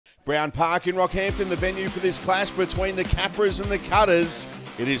Brown Park in Rockhampton, the venue for this clash between the Capras and the Cutters.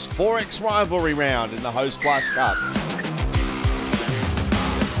 It is 4X rivalry round in the HostPlus Cup.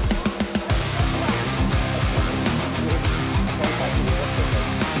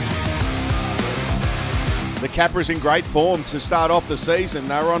 The Capras in great form to start off the season.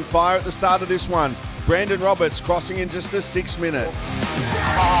 They were on fire at the start of this one. Brandon Roberts crossing in just the 6th minute.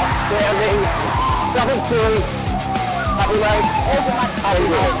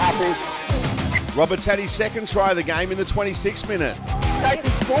 Roberts had his second try of the game in the 26th minute.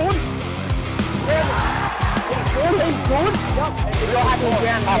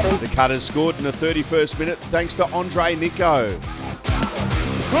 The Cutters scored in the 31st minute thanks to Andre Nico.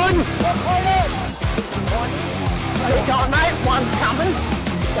 One's coming.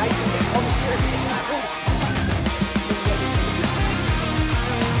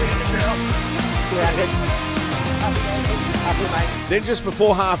 Then just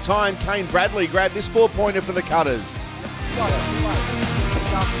before half-time, Kane Bradley grabbed this 4-pointer for the Cutters.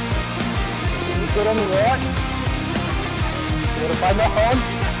 Good on the right.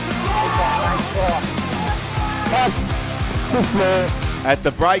 At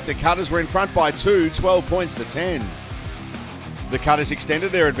the break, the Cutters were in front by 12 points to 10. The Cutters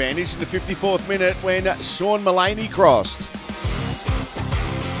extended their advantage in the 54th minute when Sean Mullaney crossed.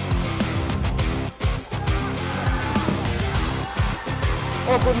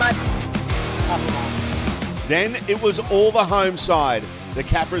 Oh, good, mate. Then it was all the home side. The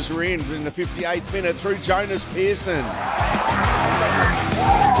Capras were in the 58th minute through Jonas Pearson.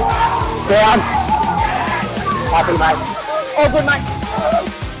 Down. Happy, mate. Oh, good, mate.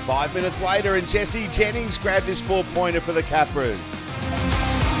 5 minutes later, and Jesse Jennings grabbed this 4-pointer for the Capras.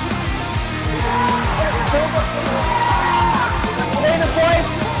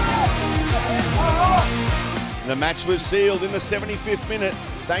 The match was sealed in the 75th minute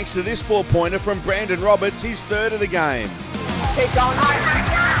thanks to this 4-pointer from Brandon Roberts, his 3rd of the game. Keep going.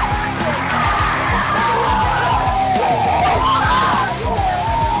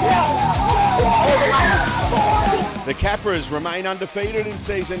 The Capras remain undefeated in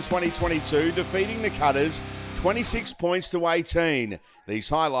season 2022, defeating the Cutters 26 points to 18. These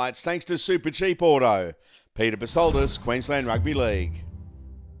highlights thanks to Super Cheap Auto. Peter Basoldis, Queensland Rugby League.